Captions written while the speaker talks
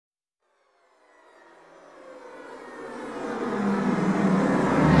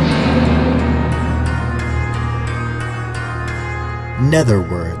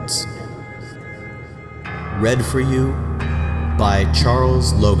Netherwords. Read for you by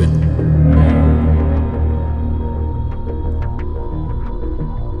Charles Logan.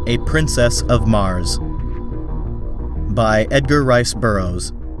 A Princess of Mars by Edgar Rice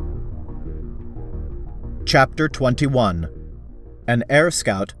Burroughs. Chapter 21. An Air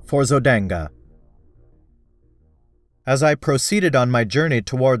Scout for Zodanga. As I proceeded on my journey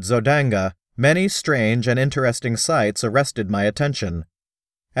toward Zodanga, many strange and interesting sights arrested my attention,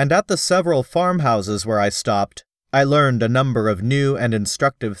 and at the several farmhouses where I stopped, I learned a number of new and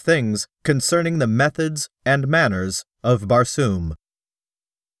instructive things concerning the methods and manners of Barsoom.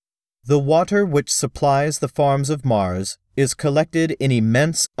 The water which supplies the farms of Mars is collected in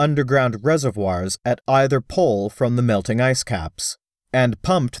immense underground reservoirs at either pole from the melting ice caps, and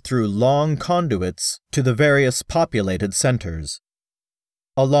pumped through long conduits to the various populated centers.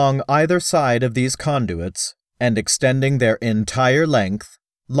 Along either side of these conduits, and extending their entire length,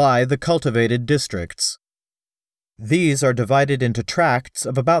 lie the cultivated districts. These are divided into tracts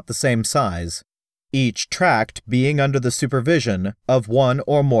of about the same size, each tract being under the supervision of one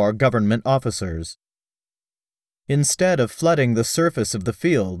or more government officers. Instead of flooding the surface of the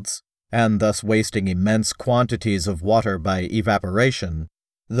fields, and thus wasting immense quantities of water by evaporation,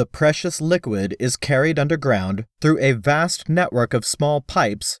 the precious liquid is carried underground through a vast network of small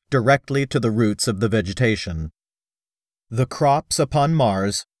pipes directly to the roots of the vegetation. The crops upon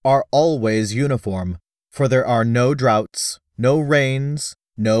Mars are always uniform, for there are no droughts, no rains,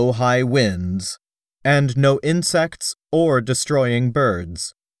 no high winds, and no insects or destroying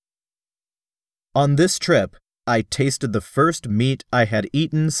birds. On this trip, I tasted the first meat I had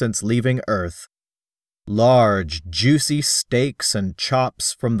eaten since leaving Earth. Large, juicy steaks and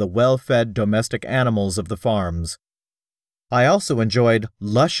chops from the well-fed domestic animals of the farms. I also enjoyed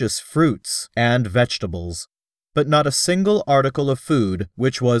luscious fruits and vegetables, but not a single article of food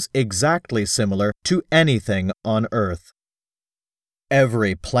which was exactly similar to anything on Earth.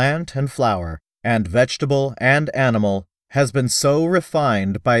 Every plant and flower, and vegetable and animal has been so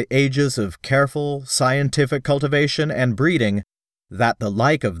refined by ages of careful, scientific cultivation and breeding that the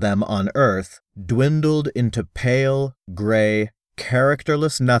like of them on Earth dwindled into pale, gray,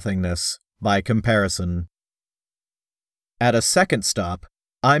 characterless nothingness by comparison. At a second stop,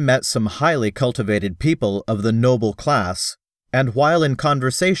 I met some highly cultivated people of the noble class, and while in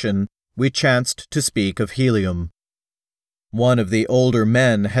conversation, we chanced to speak of helium. One of the older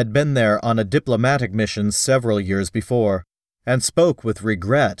men had been there on a diplomatic mission several years before, and spoke with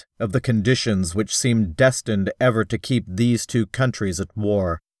regret of the conditions which seemed destined ever to keep these two countries at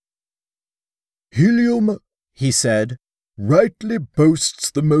war. "Helium," he said, "rightly boasts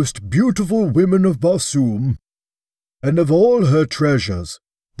the most beautiful women of Barsoom, and of all her treasures,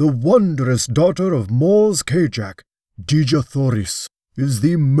 the wondrous daughter of Mors Kajak, Dejah Thoris, is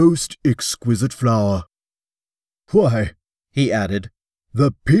the most exquisite flower. Why," he added,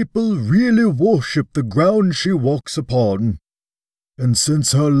 "the people really worship the ground she walks upon, and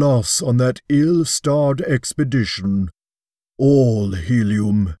since her loss on that ill-starred expedition, all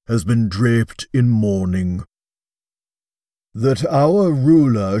Helium has been draped in mourning. That our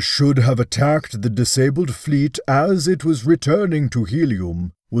ruler should have attacked the disabled fleet as it was returning to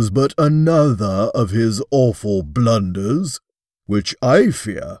Helium was but another of his awful blunders, which I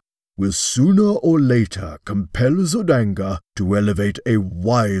fear will sooner or later compel Zodanga to elevate a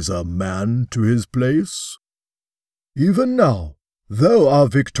wiser man to his place. Even now, though our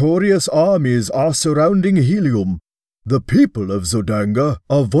victorious armies are surrounding Helium, the people of Zodanga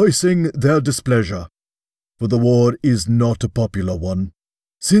are voicing their displeasure, for the war is not a popular one,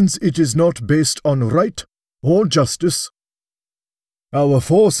 since it is not based on right or justice. Our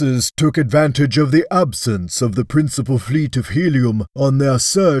forces took advantage of the absence of the principal fleet of Helium on their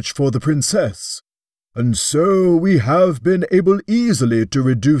search for the princess, and so we have been able easily to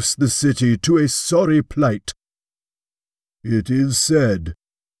reduce the city to a sorry plight. It is said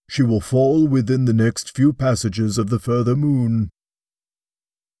she will fall within the next few passages of the further moon."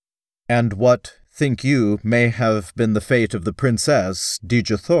 "And what, think you, may have been the fate of the princess,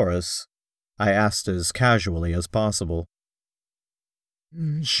 Dejah Thoris?" I asked as casually as possible.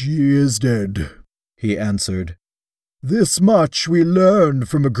 "She is dead," he answered. "This much we learned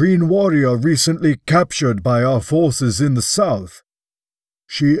from a green warrior recently captured by our forces in the south.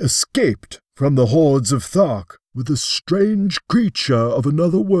 She escaped from the hordes of Thark with a strange creature of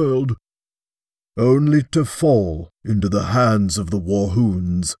another world, only to fall into the hands of the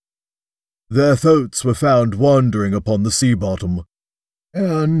Warhoons. Their throats were found wandering upon the sea bottom,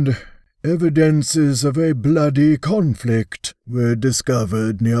 and evidences of a bloody conflict were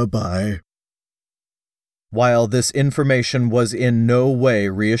discovered nearby. While this information was in no way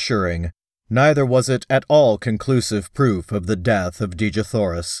reassuring, neither was it at all conclusive proof of the death of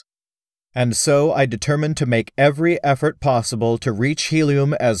Dejathoras. And so I determined to make every effort possible to reach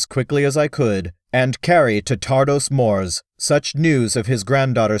Helium as quickly as I could, and carry to Tardos Mors such news of his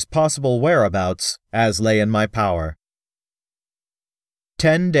granddaughter's possible whereabouts as lay in my power.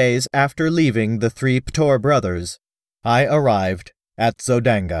 10 days after leaving the 3 Ptor brothers, I arrived at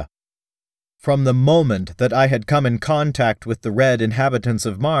Zodanga. From the moment that I had come in contact with the red inhabitants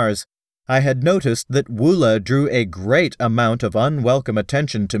of Mars, I had noticed that Woola drew a great amount of unwelcome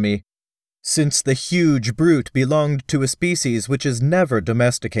attention to me, since the huge brute belonged to a species which is never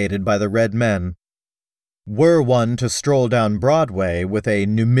domesticated by the red men. Were one to stroll down Broadway with a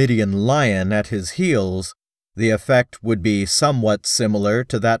Numidian lion at his heels, the effect would be somewhat similar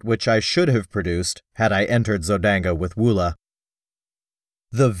to that which I should have produced had I entered Zodanga with Woola.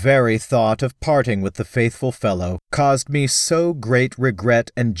 The very thought of parting with the faithful fellow caused me so great regret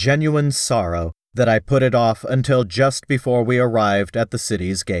and genuine sorrow that I put it off until just before we arrived at the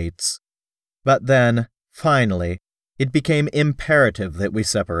city's gates. But then, finally, it became imperative that we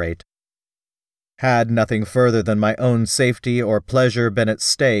separate. Had nothing further than my own safety or pleasure been at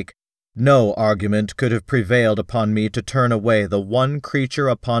stake, no argument could have prevailed upon me to turn away the one creature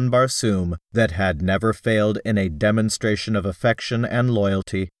upon Barsoom that had never failed in a demonstration of affection and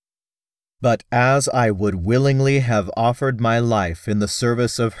loyalty. But as I would willingly have offered my life in the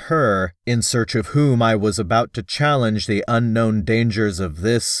service of her in search of whom I was about to challenge the unknown dangers of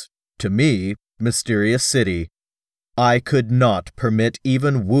this, to me, mysterious city, I could not permit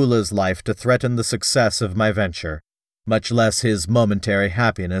even Woola's life to threaten the success of my venture, much less his momentary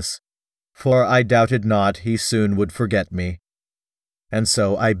happiness, for I doubted not he soon would forget me. And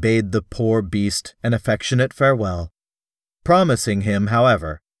so I bade the poor beast an affectionate farewell, promising him,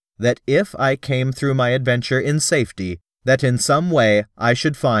 however, that if I came through my adventure in safety, that in some way I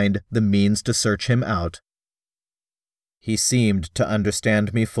should find the means to search him out. He seemed to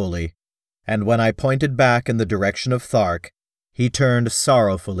understand me fully, and when I pointed back in the direction of Thark, he turned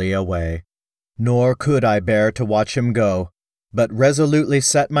sorrowfully away. Nor could I bear to watch him go, but resolutely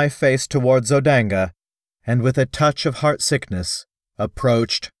set my face toward Zodanga, and with a touch of heart-sickness,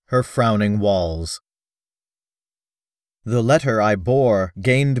 approached her frowning walls. The letter I bore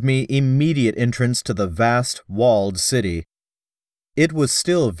gained me immediate entrance to the vast, walled city. It was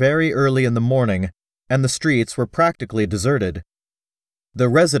still very early in the morning, and the streets were practically deserted. The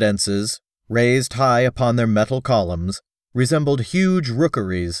residences, raised high upon their metal columns, resembled huge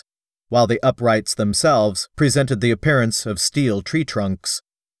rookeries, while the uprights themselves presented the appearance of steel tree trunks.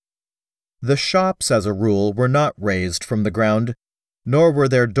 The shops, as a rule, were not raised from the ground, nor were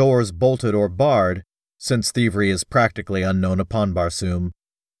their doors bolted or barred, since thievery is practically unknown upon Barsoom.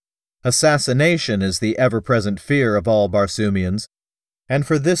 Assassination is the ever-present fear of all Barsoomians, and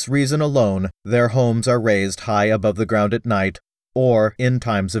for this reason alone their homes are raised high above the ground at night or in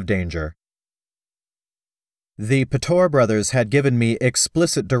times of danger. The Ptor brothers had given me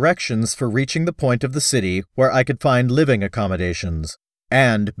explicit directions for reaching the point of the city where I could find living accommodations,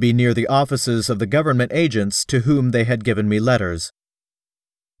 and be near the offices of the government agents to whom they had given me letters.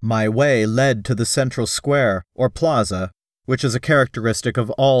 My way led to the central square, or plaza, which is a characteristic of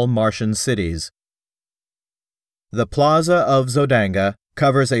all Martian cities. The plaza of Zodanga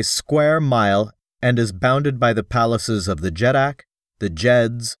covers a square mile and is bounded by the palaces of the Jeddak, the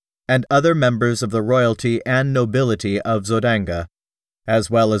Jeds, and other members of the royalty and nobility of Zodanga, as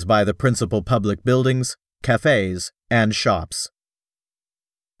well as by the principal public buildings, cafes, and shops.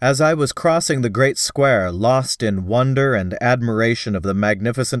 As I was crossing the great square, lost in wonder and admiration of the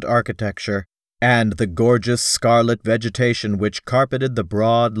magnificent architecture and the gorgeous scarlet vegetation which carpeted the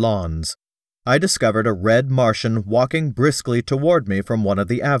broad lawns, I discovered a red Martian walking briskly toward me from one of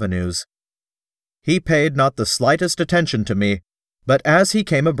the avenues. He paid not the slightest attention to me, but as he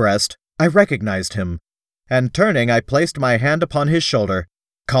came abreast, I recognized him, and turning I placed my hand upon his shoulder,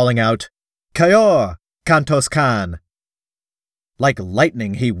 calling out, "Kayor, Kantos Khan!" Like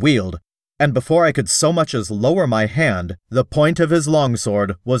lightning he wheeled, and before I could so much as lower my hand, the point of his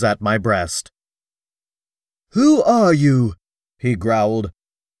longsword was at my breast. "Who are you?" he growled,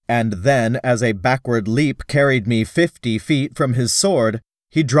 and then, as a backward leap carried me 50 feet from his sword,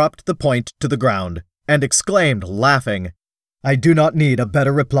 he dropped the point to the ground, and exclaimed, laughing, "I do not need a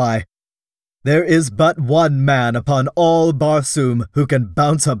better reply. There is but one man upon all Barsoom who can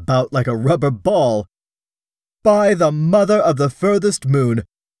bounce about like a rubber ball. By the mother of the furthest moon,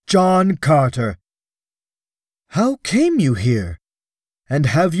 John Carter. How came you here? And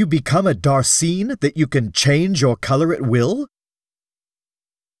have you become a Darseen that you can change your color at will?"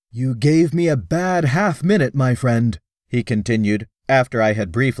 "You gave me a bad half-minute, my friend," he continued, after I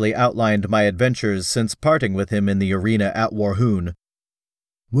had briefly outlined my adventures since parting with him in the arena at Warhoon.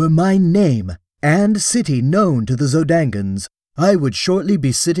 "Were my name and city known to the Zodangans, I would shortly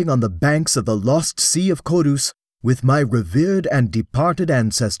be sitting on the banks of the lost sea of Korus with my revered and departed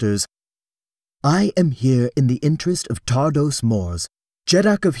ancestors. I am here in the interest of Tardos Mors,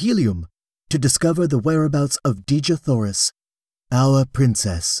 Jeddak of Helium, to discover the whereabouts of Dejah Thoris, our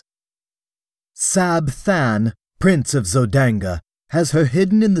princess. Sab Than, Prince of Zodanga, has her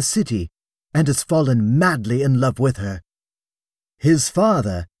hidden in the city and has fallen madly in love with her. His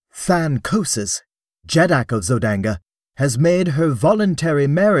father, Than Kosis, Jeddak of Zodanga, has made her voluntary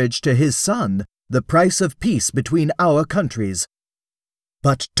marriage to his son the price of peace between our countries.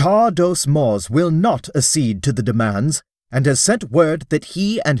 But Tardos Mors will not accede to the demands, and has sent word that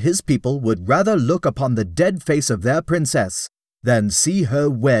he and his people would rather look upon the dead face of their princess than see her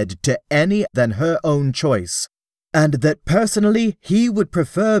wed to any than her own choice, and that personally he would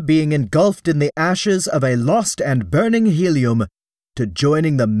prefer being engulfed in the ashes of a lost and burning helium to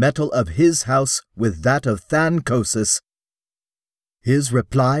joining the metal of his house with that of Than Kosis. His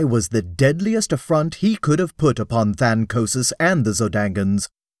reply was the deadliest affront he could have put upon Than Kosis and the Zodangans,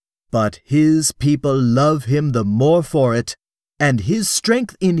 but his people love him the more for it, and his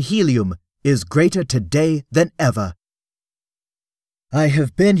strength in helium is greater today than ever. I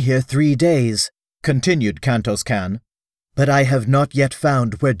have been here 3 days, continued Kantos Kan, but I have not yet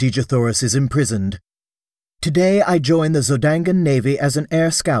found where Dejah Thoris is imprisoned. Today I join the Zodangan Navy as an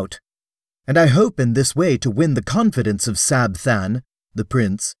air scout, and I hope in this way to win the confidence of Sab Than, the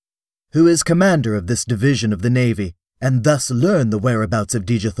prince, who is commander of this division of the Navy, and thus learn the whereabouts of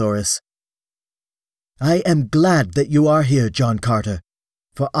Dejah Thoris. I am glad that you are here, John Carter,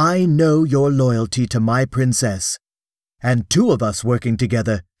 for I know your loyalty to my princess, and 2 of us working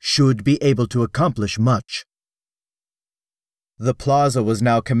together should be able to accomplish much. The plaza was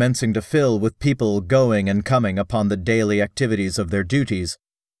now commencing to fill with people going and coming upon the daily activities of their duties.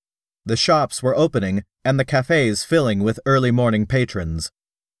 The shops were opening, and the cafes filling with early morning patrons.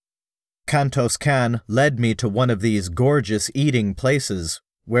 Kantos Kan led me to one of these gorgeous eating places,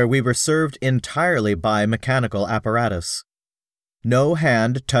 where we were served entirely by mechanical apparatus. No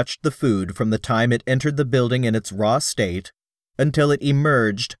hand touched the food from the time it entered the building in its raw state until it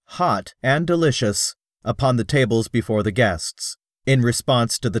emerged, hot and delicious, upon the tables before the guests, in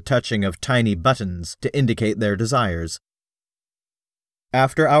response to the touching of tiny buttons to indicate their desires.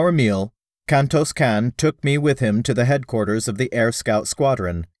 After our meal, Kantos Kan took me with him to the headquarters of the Air Scout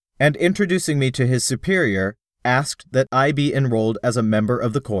Squadron, and introducing me to his superior, asked that I be enrolled as a member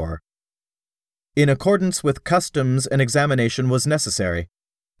of the Corps. In accordance with customs, an examination was necessary,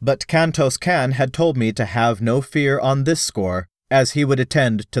 but Kantos Kan had told me to have no fear on this score, as he would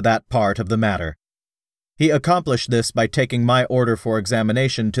attend to that part of the matter. He accomplished this by taking my order for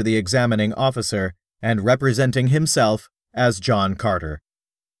examination to the examining officer and representing himself as John Carter.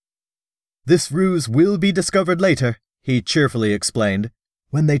 "This ruse will be discovered later," he cheerfully explained,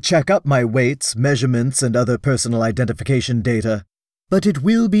 "when they check up my weights, measurements, and other personal identification data. But it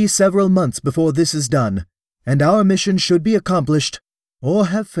will be several months before this is done, and our mission should be accomplished, or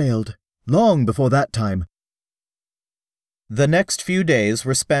have failed, long before that time." The next few days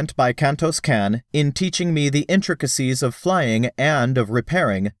were spent by Kantos Kan in teaching me the intricacies of flying and of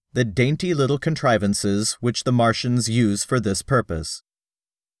repairing the dainty little contrivances which the Martians use for this purpose.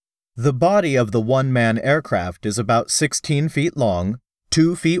 The body of the one-man aircraft is about 16 feet long,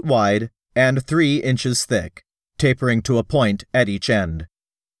 2 feet wide, and 3 inches thick, tapering to a point at each end.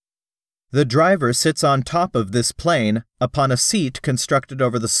 The driver sits on top of this plane upon a seat constructed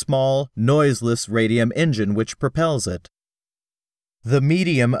over the small, noiseless radium engine which propels it. The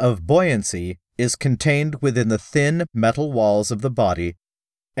medium of buoyancy is contained within the thin metal walls of the body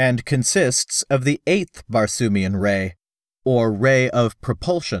and consists of the 8th Barsoomian ray, or ray of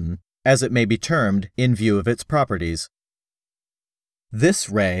propulsion, as it may be termed in view of its properties. This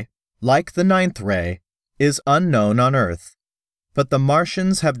ray, like the 9th ray, is unknown on Earth, but the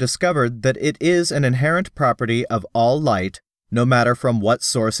Martians have discovered that it is an inherent property of all light, no matter from what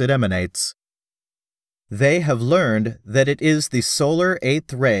source it emanates. They have learned that it is the solar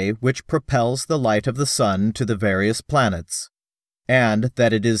 8th ray which propels the light of the sun to the various planets, and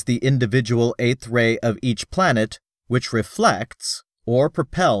that it is the individual 8th ray of each planet which reflects or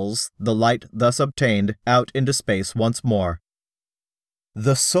propels the light thus obtained out into space once more.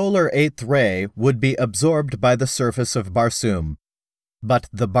 The solar 8th ray would be absorbed by the surface of Barsoom, but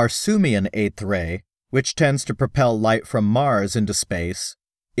the Barsoomian 8th ray, which tends to propel light from Mars into space,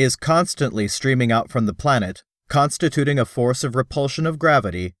 is constantly streaming out from the planet, constituting a force of repulsion of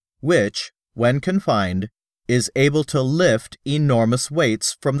gravity which, when confined, is able to lift enormous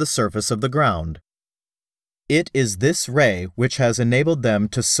weights from the surface of the ground. It is this ray which has enabled them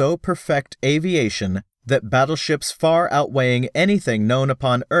to so perfect aviation that battleships far outweighing anything known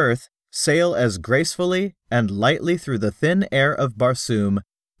upon Earth sail as gracefully and lightly through the thin air of Barsoom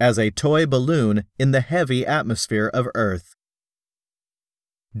as a toy balloon in the heavy atmosphere of Earth.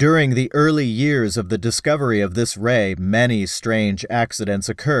 During the early years of the discovery of this ray, many strange accidents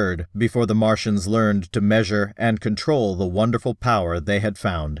occurred before the Martians learned to measure and control the wonderful power they had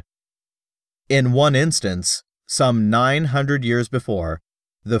found. In one instance, some 900 years before,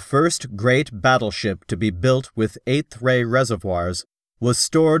 the first great battleship to be built with eighth-ray reservoirs was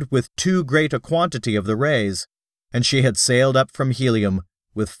stored with too great a quantity of the rays, and she had sailed up from Helium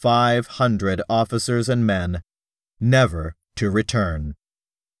with 500 officers and men, never to return.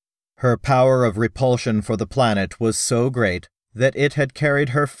 Her power of repulsion for the planet was so great that it had carried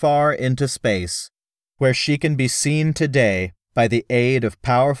her far into space, where she can be seen today by the aid of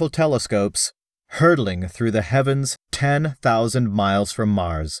powerful telescopes hurtling through the heavens 10,000 miles from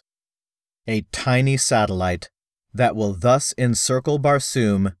Mars. A tiny satellite that will thus encircle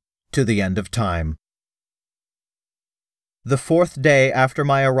Barsoom to the end of time. The 4th day after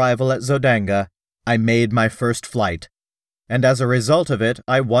my arrival at Zodanga, I made my first flight, and as a result of it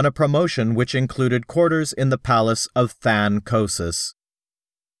I won a promotion which included quarters in the palace of Than Kosis.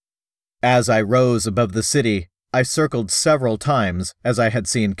 As I rose above the city, I circled several times, as I had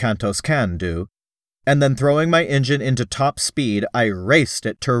seen Kantos Kan do, and then throwing my engine into top speed, I raced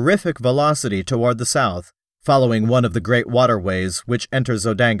at terrific velocity toward the south, following one of the great waterways which enter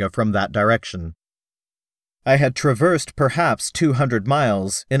Zodanga from that direction. I had traversed perhaps 200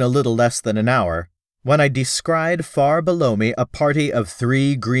 miles in a little less than an hour, when I descried far below me a party of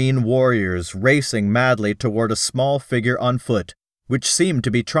 3 green warriors racing madly toward a small figure on foot, which seemed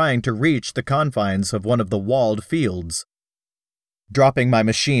to be trying to reach the confines of one of the walled fields. Dropping my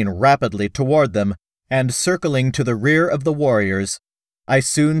machine rapidly toward them, and circling to the rear of the warriors, I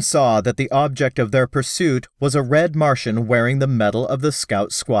soon saw that the object of their pursuit was a red Martian wearing the medal of the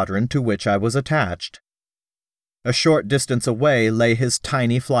scout squadron to which I was attached. A short distance away lay his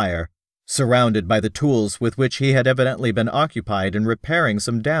tiny flyer, surrounded by the tools with which he had evidently been occupied in repairing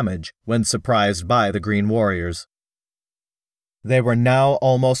some damage when surprised by the Green Warriors. They were now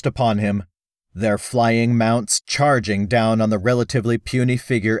almost upon him, their flying mounts charging down on the relatively puny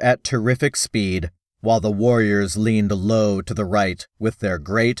figure at terrific speed, while the warriors leaned low to the right with their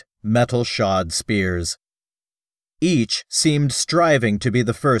great, metal-shod spears. Each seemed striving to be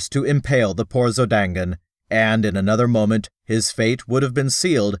the first to impale the poor Zodangan, and in another moment his fate would have been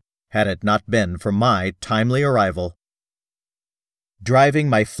sealed had it not been for my timely arrival. Driving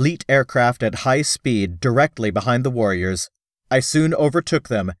my fleet aircraft at high speed directly behind the warriors, I soon overtook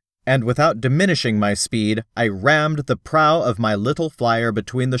them, and without diminishing my speed, I rammed the prow of my little flyer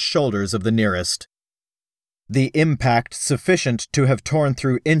between the shoulders of the nearest. The impact, sufficient to have torn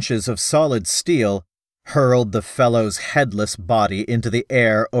through inches of solid steel, hurled the fellow's headless body into the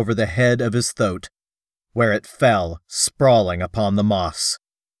air over the head of his throat, where it fell, sprawling upon the moss.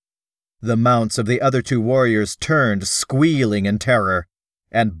 The mounts of the other 2 warriors turned, squealing in terror,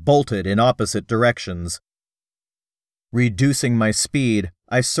 and bolted in opposite directions. Reducing my speed,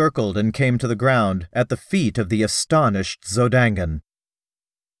 I circled and came to the ground at the feet of the astonished Zodangan.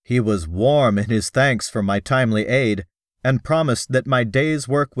 He was warm in his thanks for my timely aid, and promised that my day's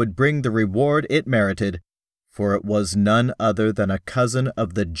work would bring the reward it merited, for it was none other than a cousin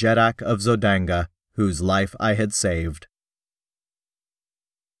of the Jeddak of Zodanga, whose life I had saved.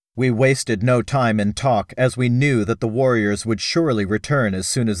 We wasted no time in talk, as we knew that the warriors would surely return as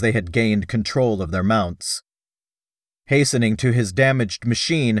soon as they had gained control of their mounts. Hastening to his damaged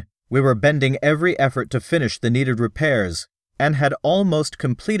machine, we were bending every effort to finish the needed repairs, and had almost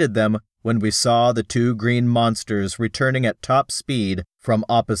completed them when we saw the 2 green monsters returning at top speed from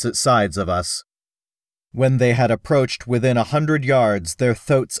opposite sides of us. When they had approached within 100 yards, their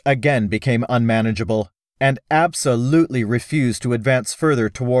throats again became unmanageable, and absolutely refused to advance further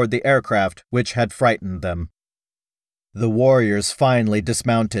toward the aircraft which had frightened them. The warriors finally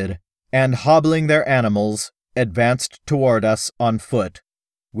dismounted, and hobbling their animals, advanced toward us on foot,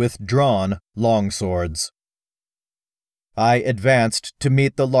 with drawn longswords. I advanced to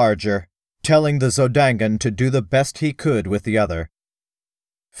meet the larger, telling the Zodangan to do the best he could with the other.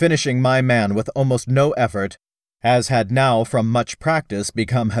 Finishing my man with almost no effort, as had now from much practice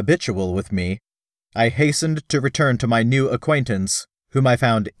become habitual with me, I hastened to return to my new acquaintance, whom I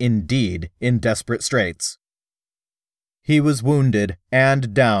found indeed in desperate straits. He was wounded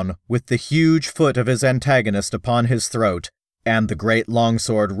and down, with the huge foot of his antagonist upon his throat, and the great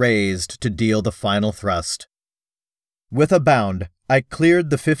longsword raised to deal the final thrust. With a bound, I cleared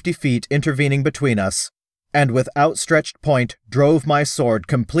the 50 feet intervening between us, and with outstretched point drove my sword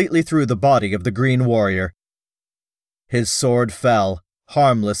completely through the body of the green warrior. His sword fell,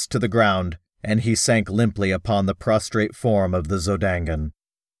 harmless to the ground, and he sank limply upon the prostrate form of the Zodangan.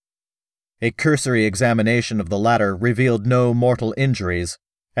 A cursory examination of the latter revealed no mortal injuries,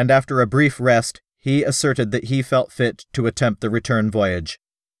 and after a brief rest, he asserted that he felt fit to attempt the return voyage.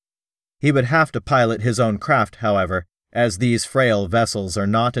 He would have to pilot his own craft, however, as these frail vessels are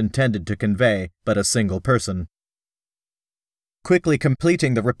not intended to convey but a single person. Quickly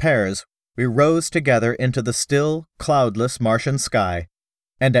completing the repairs, we rose together into the still, cloudless Martian sky,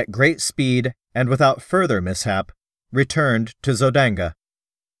 and at great speed and without further mishap, returned to Zodanga.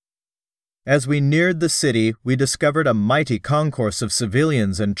 As we neared the city, we discovered a mighty concourse of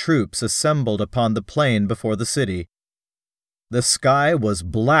civilians and troops assembled upon the plain before the city. The sky was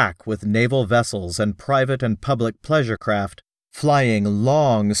black with naval vessels and private and public pleasure craft, flying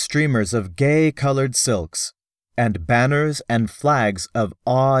long streamers of gay-colored silks, and banners and flags of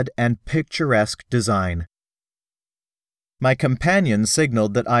odd and picturesque design. My companion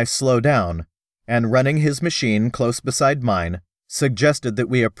signaled that I slow down, and running his machine close beside mine, suggested that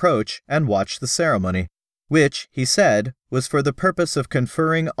we approach and watch the ceremony, which, he said, was for the purpose of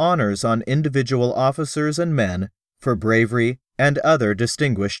conferring honors on individual officers and men for bravery and other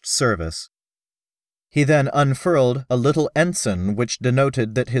distinguished service. He then unfurled a little ensign which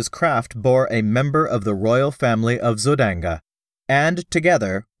denoted that his craft bore a member of the royal family of Zodanga, and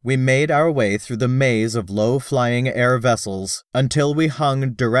together we made our way through the maze of low-flying air vessels until we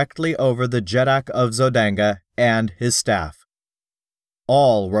hung directly over the Jeddak of Zodanga and his staff.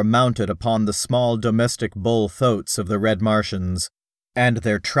 All were mounted upon the small domestic bull thoats of the Red Martians, and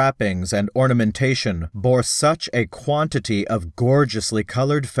their trappings and ornamentation bore such a quantity of gorgeously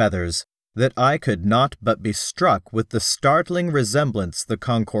colored feathers that I could not but be struck with the startling resemblance the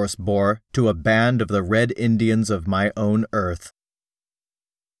concourse bore to a band of the Red Indians of my own earth.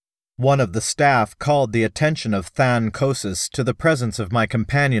 One of the staff called the attention of Than Kosis to the presence of my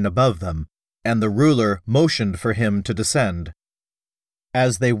companion above them, and the ruler motioned for him to descend.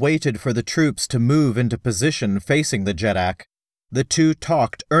 As they waited for the troops to move into position facing the Jeddak, the two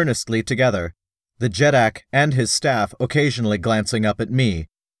talked earnestly together, the Jeddak and his staff occasionally glancing up at me.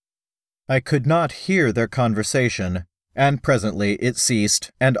 I could not hear their conversation, and presently it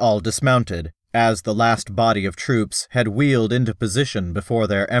ceased and all dismounted, as the last body of troops had wheeled into position before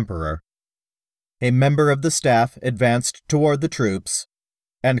their emperor. A member of the staff advanced toward the troops,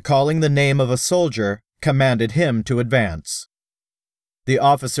 and calling the name of a soldier, commanded him to advance. The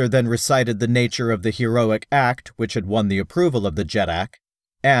officer then recited the nature of the heroic act which had won the approval of the Jeddak,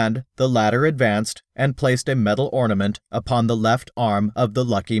 and the latter advanced and placed a metal ornament upon the left arm of the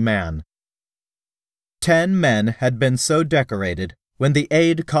lucky man. 10 men had been so decorated when the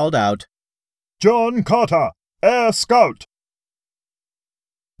aide called out, "John Carter, Air Scout!"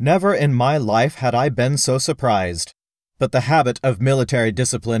 Never in my life had I been so surprised, but the habit of military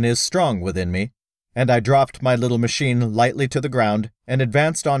discipline is strong within me, and I dropped my little machine lightly to the ground and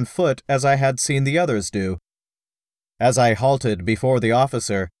advanced on foot as I had seen the others do. As I halted before the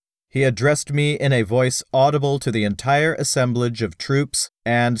officer, he addressed me in a voice audible to the entire assemblage of troops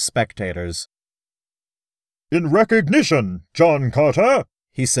and spectators. "In recognition, John Carter,"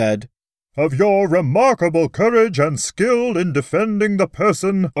 he said, "of your remarkable courage and skill in defending the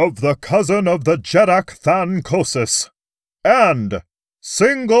person of the cousin of the Jeddak Than Kosis, and,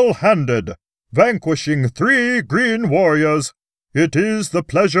 single-handed, vanquishing 3 green warriors, it is the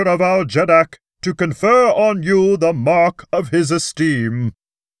pleasure of our Jeddak to confer on you the mark of his esteem."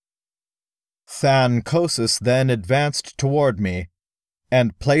 Than Kosis then advanced toward me,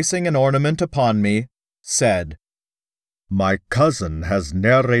 and placing an ornament upon me, said, "My cousin has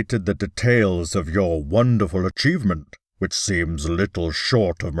narrated the details of your wonderful achievement, which seems little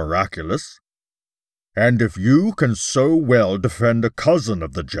short of miraculous. And if you can so well defend a cousin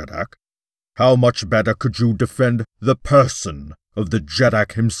of the Jeddak, how much better could you defend the person of the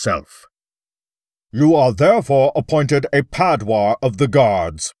Jeddak himself? You are therefore appointed a Padwar of the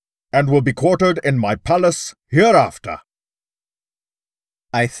Guards, and will be quartered in my palace hereafter."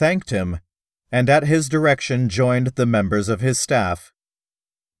 I thanked him, and at his direction joined the members of his staff.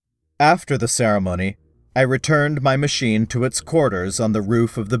 After the ceremony, I returned my machine to its quarters on the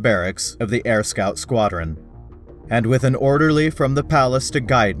roof of the barracks of the Air Scout Squadron, and with an orderly from the palace to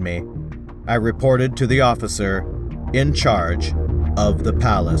guide me, I reported to the officer in charge of the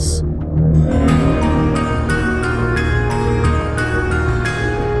palace.